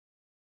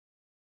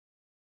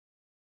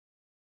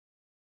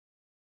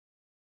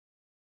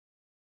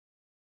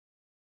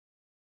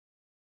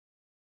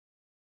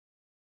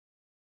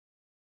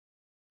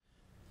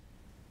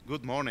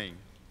Good morning,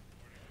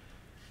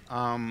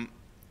 um,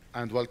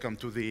 and welcome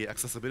to the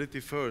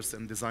Accessibility First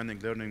in Designing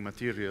Learning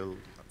Material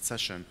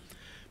session.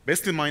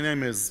 Basically, my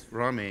name is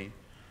Rami,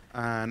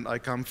 and I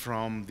come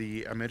from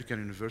the American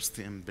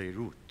University in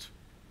Beirut.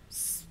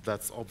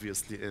 That's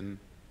obviously in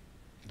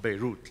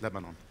Beirut,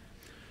 Lebanon.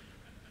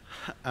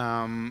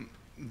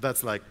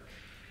 That's like,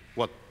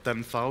 what,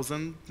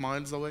 10,000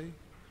 miles away?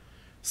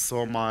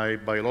 So my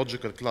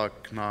biological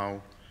clock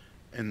now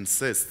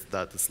insists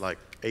that it's like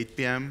 8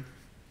 p.m.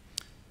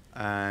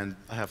 and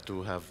I have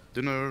to have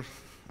dinner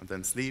and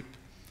then sleep.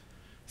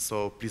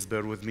 So please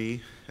bear with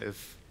me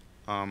if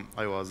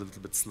I was a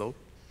little bit slow.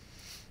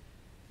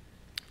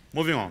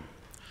 Moving on.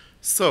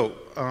 So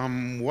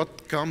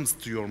what comes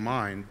to your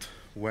mind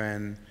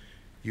when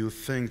you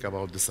think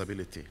about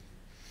disability?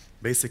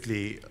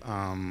 Basically,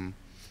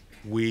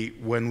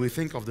 when we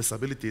think of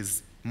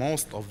disabilities,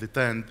 most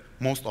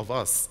of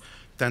us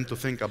tend to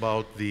think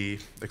about the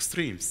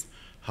extremes.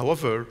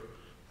 However,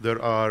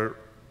 there are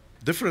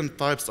different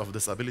types of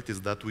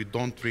disabilities that we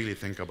don't really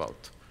think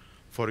about.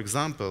 For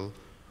example,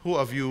 who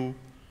of you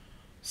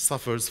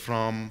suffers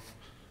from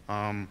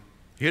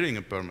hearing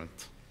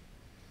impairment?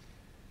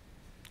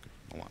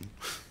 No one.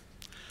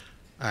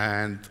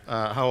 And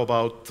how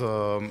about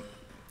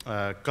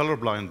color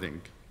blinding?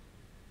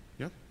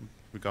 Yeah,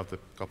 we got a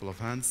couple of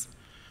hands.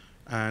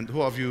 And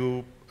who of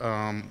you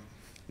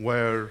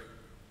wear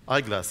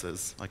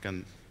eyeglasses?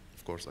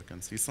 Of course, I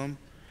can see some.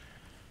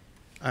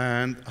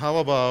 And how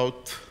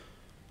about,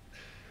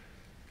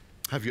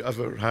 have you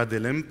ever had a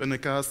limp in a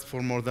cast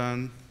for more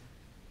than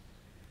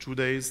 2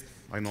 days?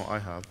 I know I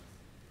have.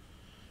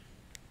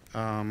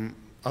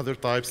 Other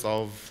types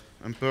of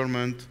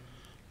impairment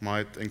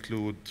might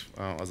include,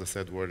 as I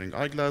said, wearing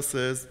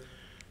eyeglasses,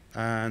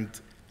 and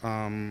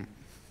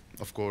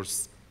of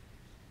course,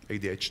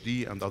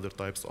 ADHD and other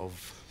types of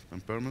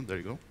impairment. There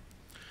you go.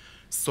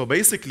 So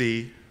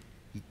basically,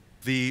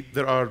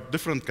 there are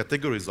different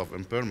categories of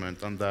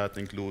impairment, and that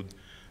include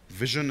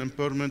vision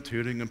impairment,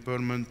 hearing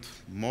impairment,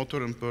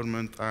 motor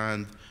impairment,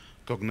 and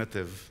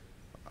cognitive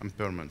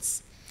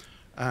impairments.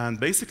 And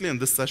basically, in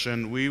this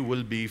session, we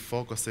will be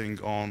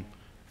focusing on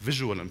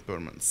visual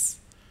impairments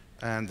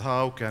and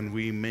how can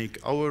we make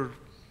our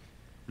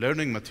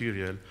learning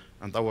material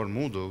and our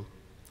Moodle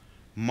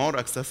more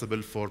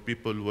accessible for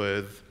people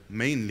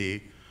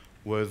mainly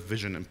with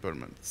vision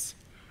impairments.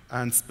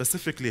 And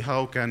specifically,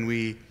 how can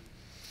we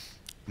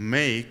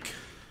make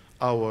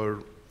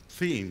our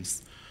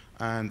themes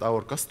and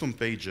our custom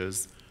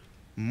pages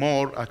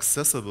more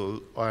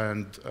accessible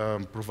and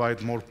provide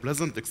more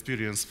pleasant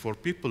experience for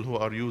people who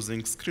are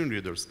using screen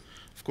readers.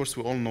 Of course,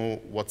 we all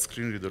know what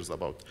screen readers are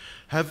about.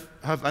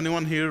 Have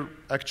anyone here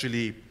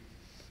actually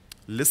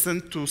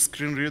listened to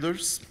screen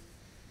readers?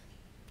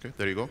 Okay,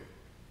 there you go.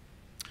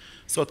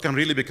 So it can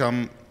really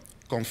become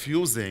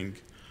confusing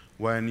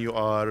when you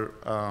are,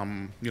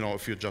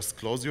 if you just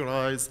close your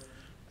eyes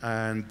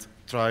and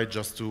try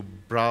just to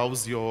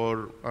browse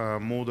your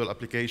Moodle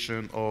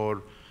application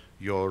or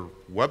your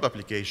web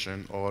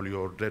application or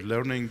your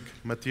learning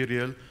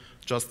material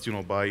just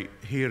by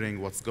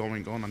hearing what's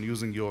going on and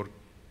using your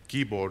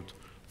keyboard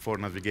for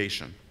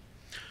navigation.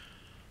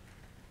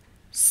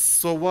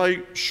 So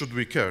why should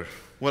we care?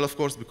 Well, of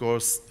course,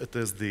 because it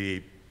is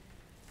the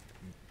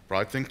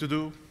right thing to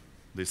do,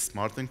 the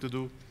smart thing to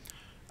do.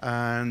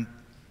 And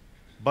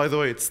by the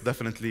way, it's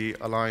definitely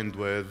aligned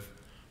with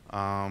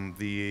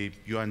the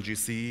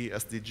UNGC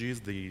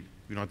SDGs, the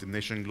United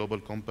Nations Global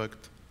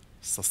Compact,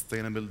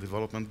 Sustainable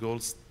Development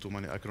Goals, too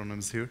many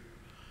acronyms here.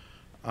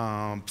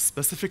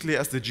 Specifically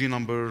SDG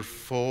number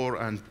 4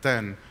 and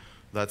 10,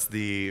 that's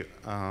the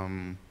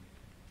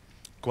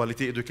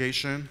quality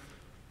education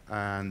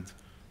and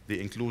the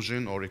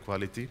inclusion or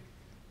equality.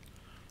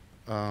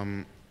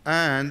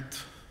 And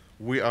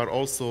we are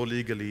also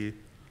legally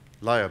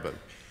liable.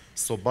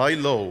 So by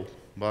law,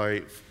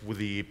 with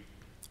the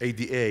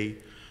ADA,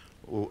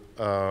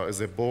 is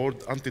a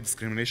board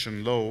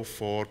anti-discrimination law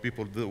for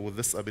people with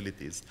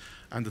disabilities.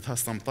 And it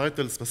has some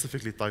titles,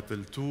 specifically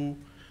Title 2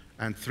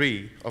 and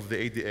 3 of the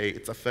ADA.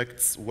 It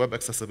affects web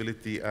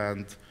accessibility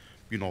and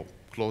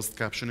closed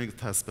captioning. It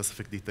has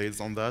specific details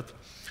on that.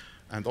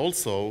 And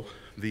also,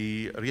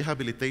 the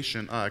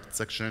Rehabilitation Act,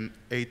 Section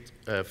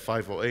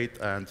 508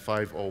 and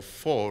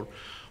 504,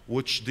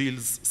 which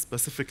deals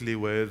specifically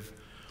with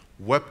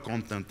web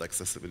content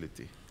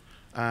accessibility.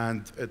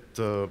 And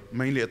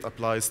mainly it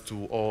applies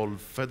to all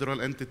federal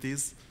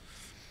entities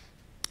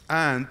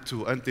and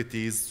to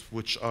entities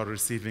which are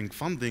receiving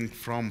funding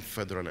from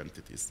federal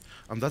entities.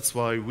 And that's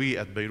why we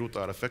at Beirut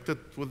are affected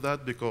with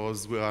that,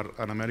 because we are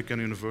an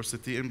American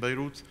university in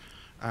Beirut,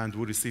 and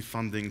we receive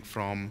funding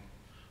from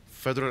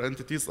federal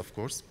entities, of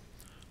course.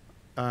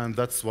 And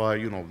that's why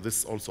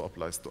this also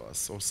applies to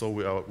us. Also,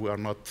 we are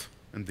not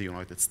in the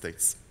United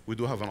States. We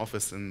do have an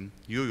office in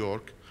New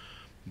York,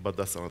 but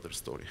that's another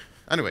story.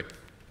 Anyway.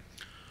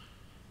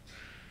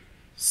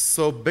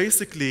 So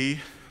basically,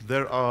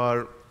 there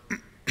are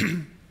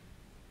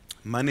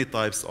many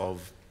types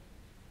of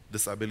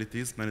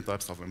disabilities, many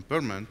types of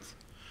impairment,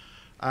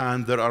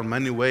 And there are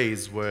many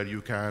ways where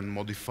you can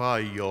modify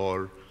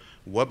your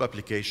web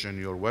application,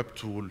 your web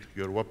tool,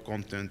 your web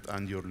content,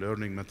 and your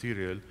learning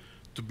material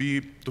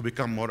to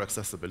become more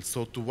accessible.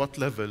 So to what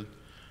level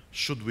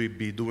should we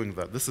be doing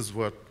that? This is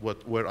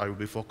where I will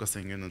be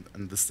focusing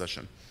in this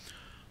session.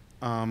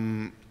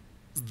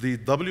 The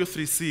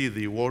W3C,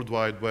 the World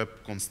Wide Web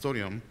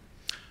Consortium,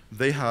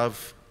 they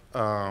have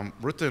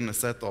written a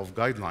set of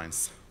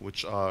guidelines,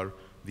 which are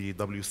the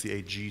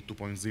WCAG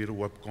 2.0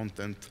 Web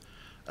Content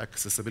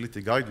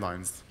Accessibility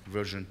Guidelines,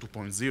 version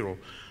 2.0,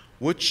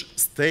 which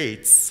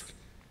states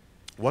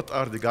what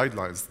are the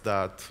guidelines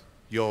that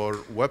your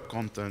web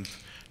content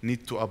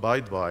need to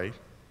abide by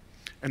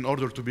in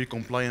order to be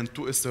compliant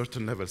to a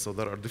certain level. So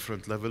there are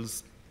different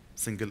levels,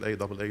 single A,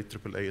 double A,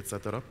 triple A,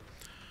 etc.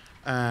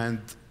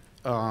 And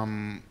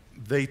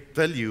they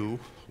tell you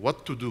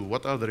what to do,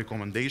 what are the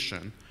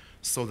recommendations,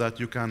 so that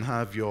you can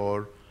have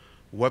your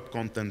web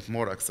content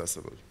more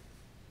accessible.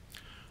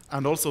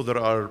 And also there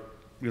are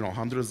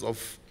hundreds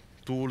of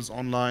tools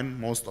online.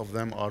 Most of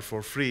them are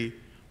for free.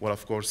 Well,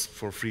 of course,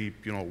 for free,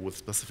 with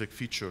specific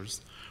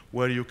features,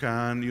 where you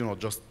can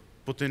just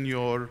put in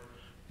your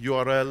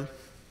URL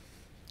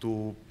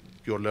to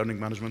your learning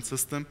management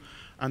system,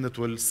 and it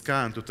will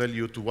scan to tell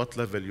you to what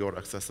level you're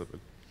accessible.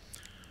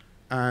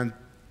 And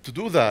to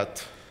do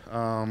that,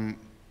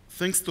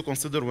 things to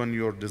consider when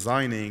you're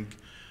designing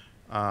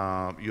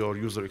your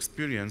user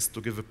experience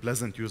to give a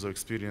pleasant user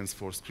experience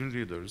for screen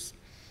readers.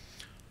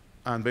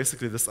 And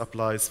basically, this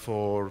applies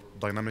for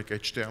dynamic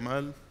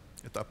HTML.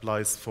 It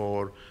applies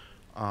for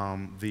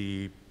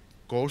the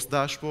course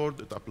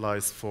dashboard. It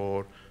applies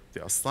for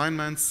the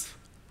assignments.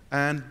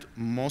 And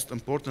most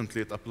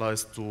importantly, it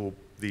applies to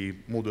the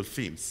Moodle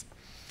themes.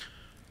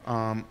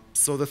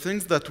 So the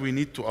things that we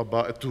need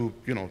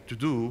to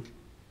do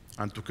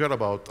and to care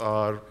about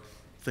are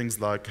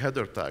things like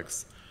header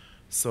tags.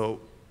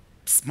 So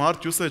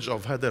smart usage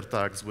of header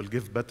tags will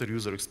give better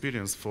user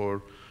experience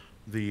for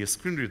the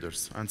screen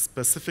readers, and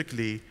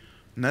specifically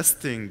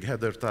nesting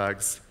header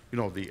tags, the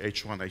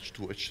H1,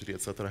 H2, H3,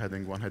 etc.,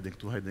 heading 1, heading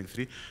 2, heading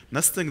 3,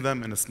 nesting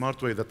them in a smart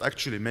way that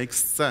actually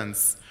makes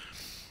sense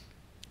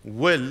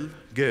will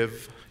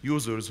give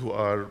users who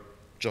are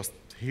just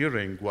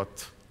hearing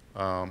what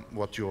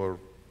your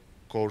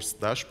course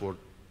dashboard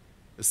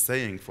is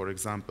saying, for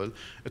example,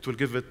 it will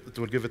give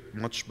it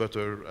much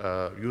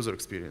better user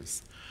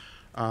experience.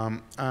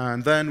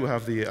 And then we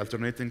have the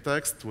alternating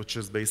text, which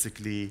is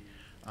basically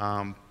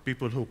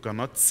people who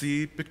cannot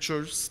see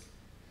pictures.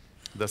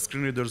 The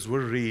screen readers will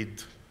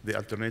read the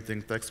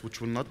alternating text, which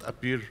will not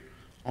appear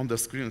on the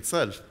screen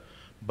itself,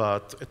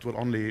 but it will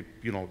only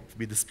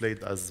be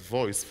displayed as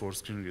voice for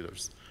screen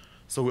readers.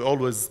 So we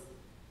always,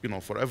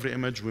 for every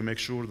image, we make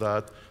sure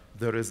that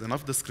there is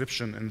enough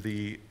description in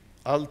the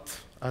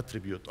alt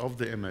attribute of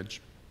the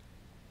image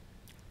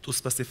to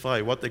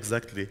specify what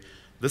exactly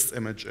this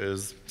image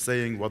is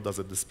saying, what does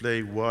it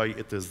display, why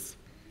is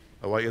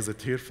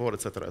it here for,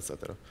 etc.,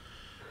 etc.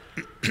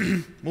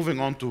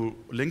 Moving on to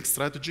link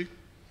strategy,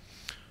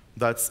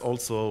 that's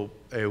also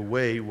a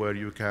way where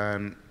you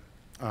can,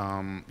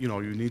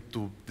 you need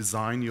to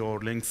design your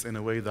links in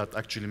a way that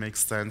actually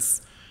makes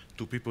sense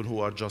to people who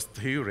are just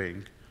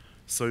hearing.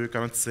 So you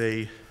cannot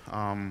say,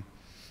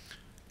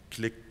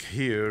 click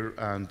here,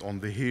 and on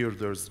the here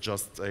there's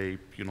just a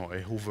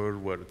hover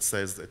where it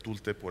says a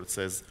tooltip where it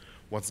says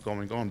what's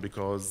going on,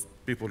 because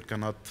people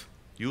cannot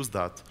use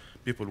that.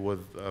 People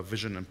with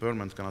vision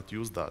impairment cannot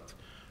use that.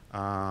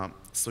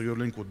 So your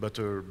link would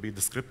better be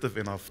descriptive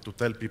enough to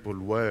tell people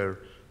where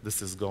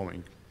this is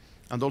going.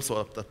 And also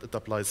it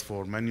applies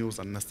for menus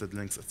and nested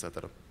links,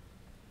 etc.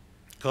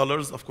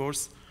 Colors, of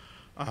course.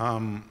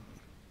 And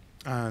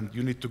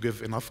you need to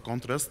give enough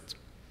contrast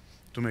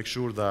to make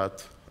sure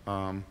that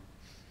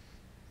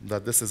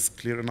that this is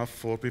clear enough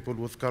for people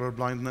with color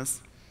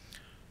blindness.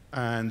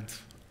 And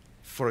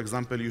for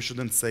example, you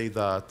shouldn't say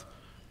that,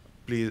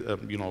 please,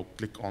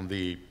 click on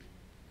the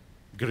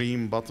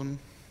green button.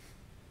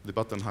 The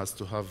button has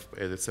to have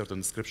a certain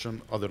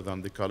description other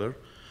than the color.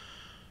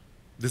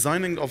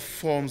 Designing of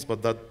forms,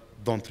 but that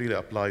don't really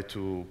apply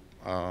to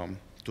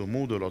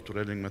Moodle or to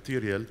learning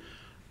material.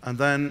 And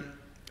then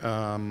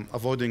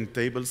avoiding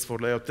tables for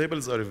layout.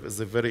 Tables is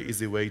a very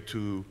easy way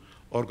to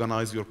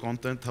organize your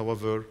content.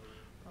 However,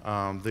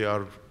 they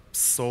are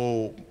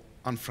so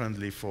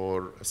unfriendly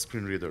for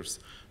screen readers.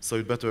 So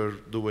you better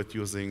do it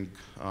using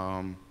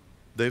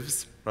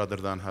divs rather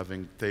than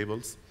having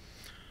tables.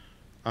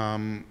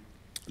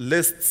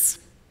 Lists.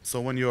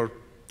 So when you're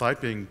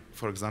typing,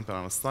 for example,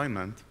 an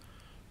assignment,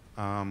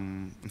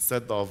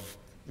 instead of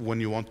when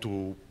you want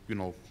to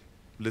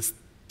list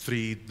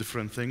 3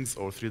 different things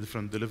or 3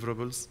 different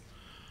deliverables,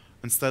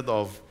 instead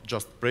of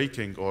just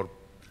breaking or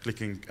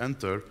clicking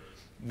enter,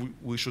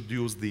 we should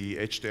use the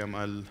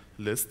HTML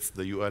lists,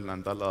 the UL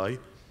and LI.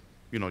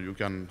 You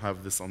can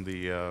have this on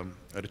the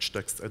rich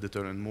text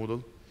editor in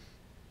Moodle,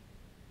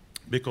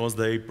 because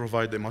they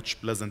provide a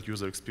much pleasant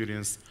user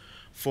experience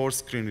for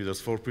screen readers,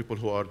 for people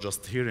who are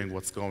just hearing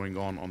what's going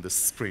on this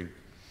screen.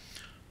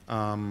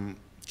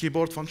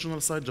 Keyboard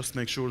functional side, just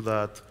make sure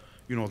that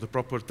the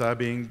proper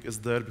tabbing is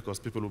there because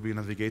people will be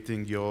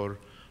navigating your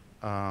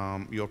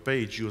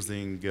page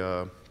using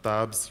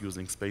tabs,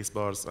 using space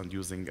bars, and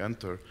using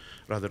enter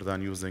rather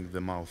than using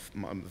the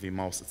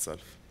mouse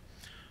itself.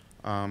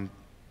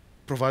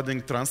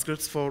 Providing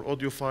transcripts for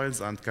audio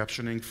files and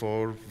captioning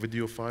for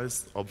video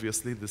files.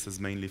 Obviously, this is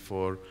mainly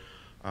for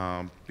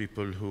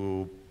people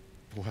who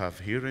have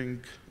hearing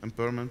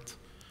impairment.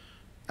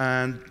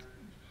 And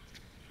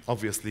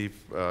obviously,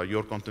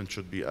 your content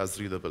should be as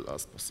readable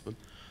as possible.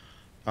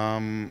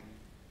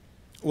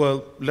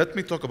 Well, let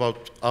me talk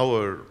about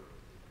our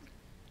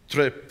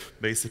trip,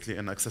 basically,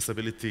 in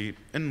accessibility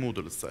in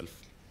Moodle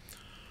itself.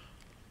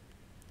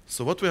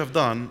 So what we have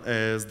done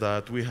is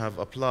that we have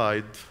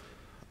applied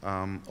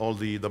all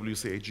the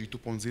WCAG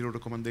 2.0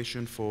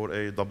 recommendation for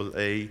a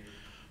AA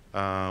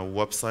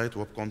website,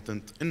 web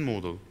content in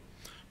Moodle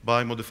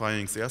by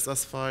modifying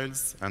CSS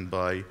files and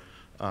by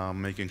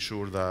making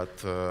sure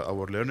that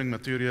our learning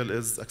material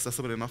is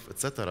accessible enough,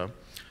 etc.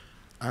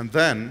 And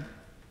then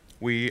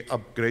we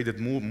upgraded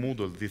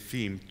Moodle, the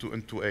theme,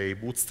 into a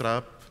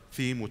Bootstrap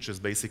theme, which is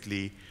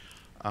basically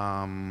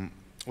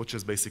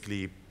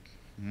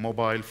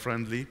mobile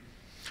friendly.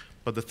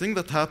 But the thing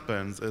that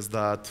happens is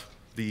that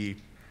the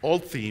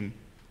old theme,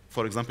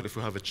 for example, if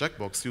you have a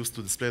checkbox, used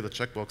to display the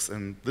checkbox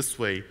in this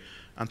way,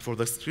 and for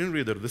the screen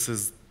reader, this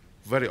is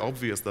very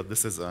obvious that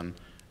this is an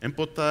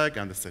input tag,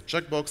 and it's a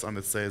checkbox, and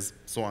it says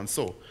so and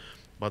so.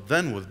 But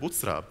then with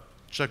Bootstrap,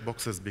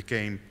 checkboxes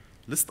became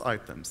list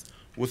items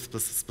with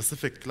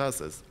specific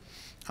classes.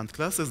 And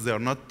classes, they are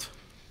not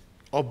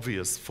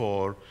obvious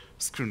for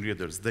screen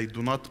readers. They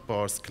do not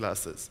parse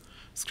classes.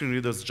 Screen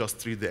readers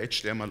just read the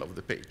HTML of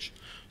the page.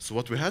 So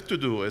what we had to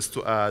do is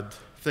to add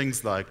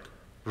things like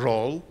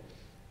role.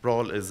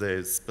 Role is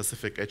a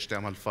specific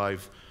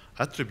HTML5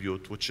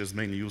 attribute, which is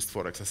mainly used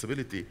for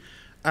accessibility.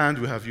 And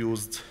we have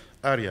used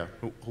Arya.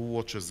 Who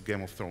watches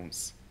Game of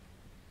Thrones?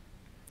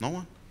 No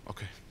one?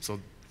 OK.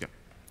 So yeah,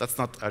 that's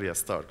not Arya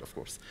Stark, of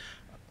course.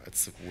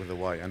 It's with a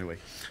Y anyway.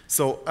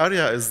 So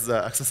Arya is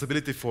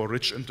accessibility for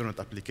rich internet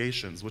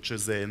applications, which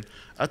is an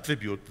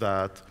attribute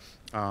that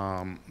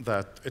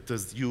it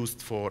is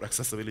used for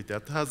accessibility.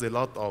 It has a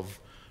lot of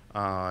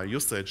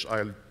usage.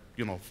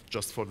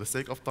 Just for the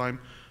sake of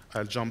time,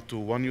 I'll jump to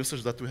one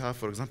usage that we have.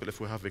 For example, if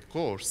we have a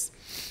course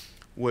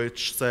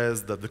which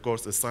says that the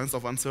course is Science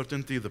of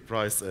Uncertainty, the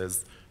price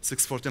is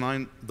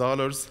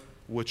 $649,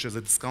 which is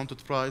a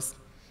discounted price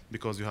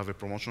because you have a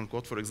promotional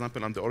code, for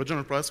example, and the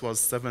original price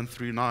was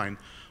 $739,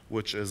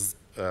 which is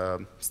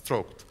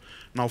stroked.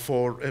 Now,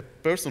 for a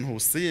person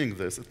who's seeing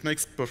this, it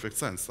makes perfect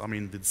sense. I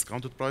mean, the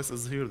discounted price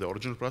is here, the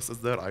original price is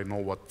there, I know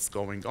what's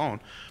going on.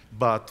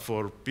 But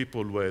for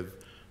people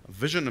with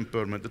vision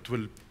impairment,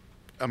 the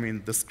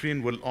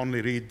screen will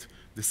only read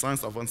the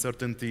Science of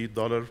Uncertainty,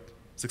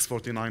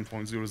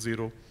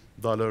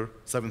 $649.00,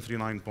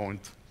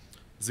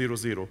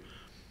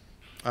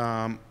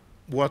 $739.00.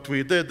 What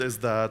we did is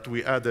that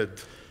we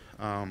added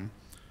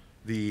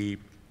the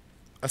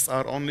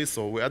SR only,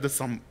 so we added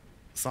some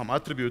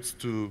attributes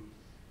to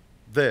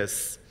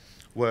this,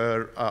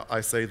 where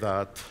I say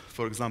that,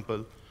 for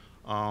example,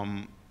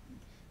 a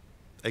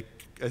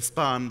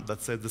span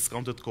that says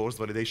discounted course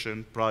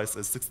validation price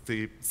is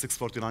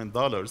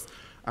 $649,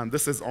 and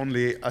this is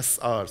only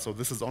SR, so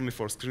this is only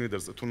for screen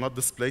readers. It will not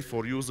display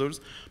for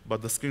users,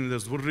 but the screen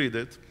readers will read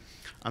it.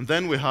 And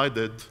then we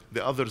hid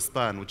the other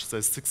span, which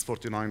says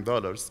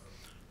 $649.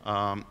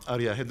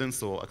 Area hidden,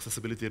 so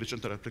accessibility rich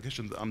internet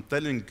application. I'm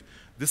telling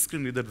this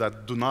screen reader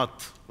that do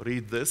not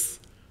read this.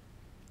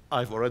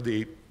 I've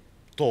already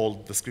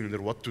told the screen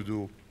reader what to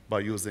do by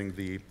using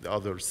the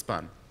other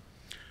span.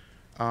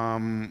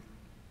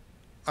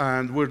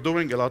 And we're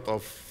doing a lot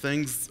of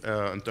things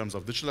in terms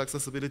of digital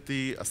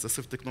accessibility,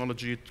 assistive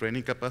technology,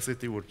 training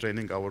capacity. We're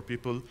training our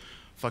people,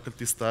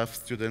 faculty, staff,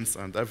 students,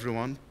 and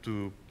everyone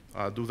to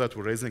do that.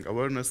 We're raising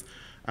awareness,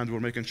 and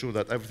we're making sure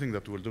that everything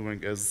that we're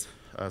doing is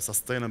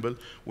sustainable.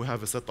 We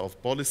have a set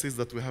of policies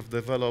that we have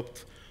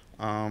developed,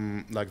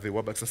 like the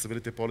web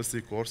accessibility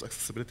policy, course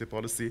accessibility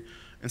policy,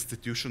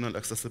 institutional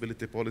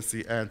accessibility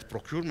policy, and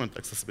procurement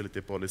accessibility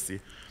policy.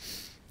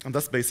 And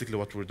that's basically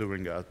what we're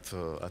doing at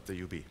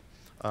the UB.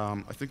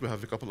 I think we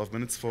have a couple of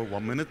minutes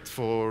 1 minute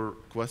for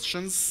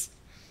questions.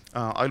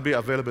 I'll be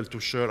available to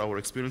share our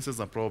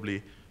experiences and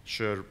probably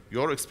share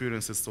your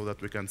experiences so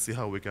that we can see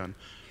how we can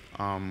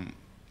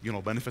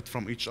benefit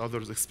from each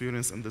other's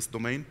experience in this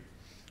domain.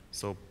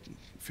 So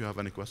if you have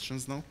any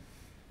questions now.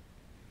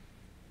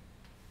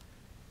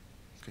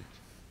 Okay.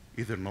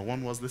 Either no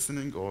one was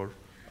listening or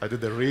I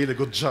did a really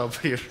good job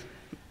here.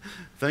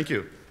 Thank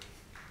you.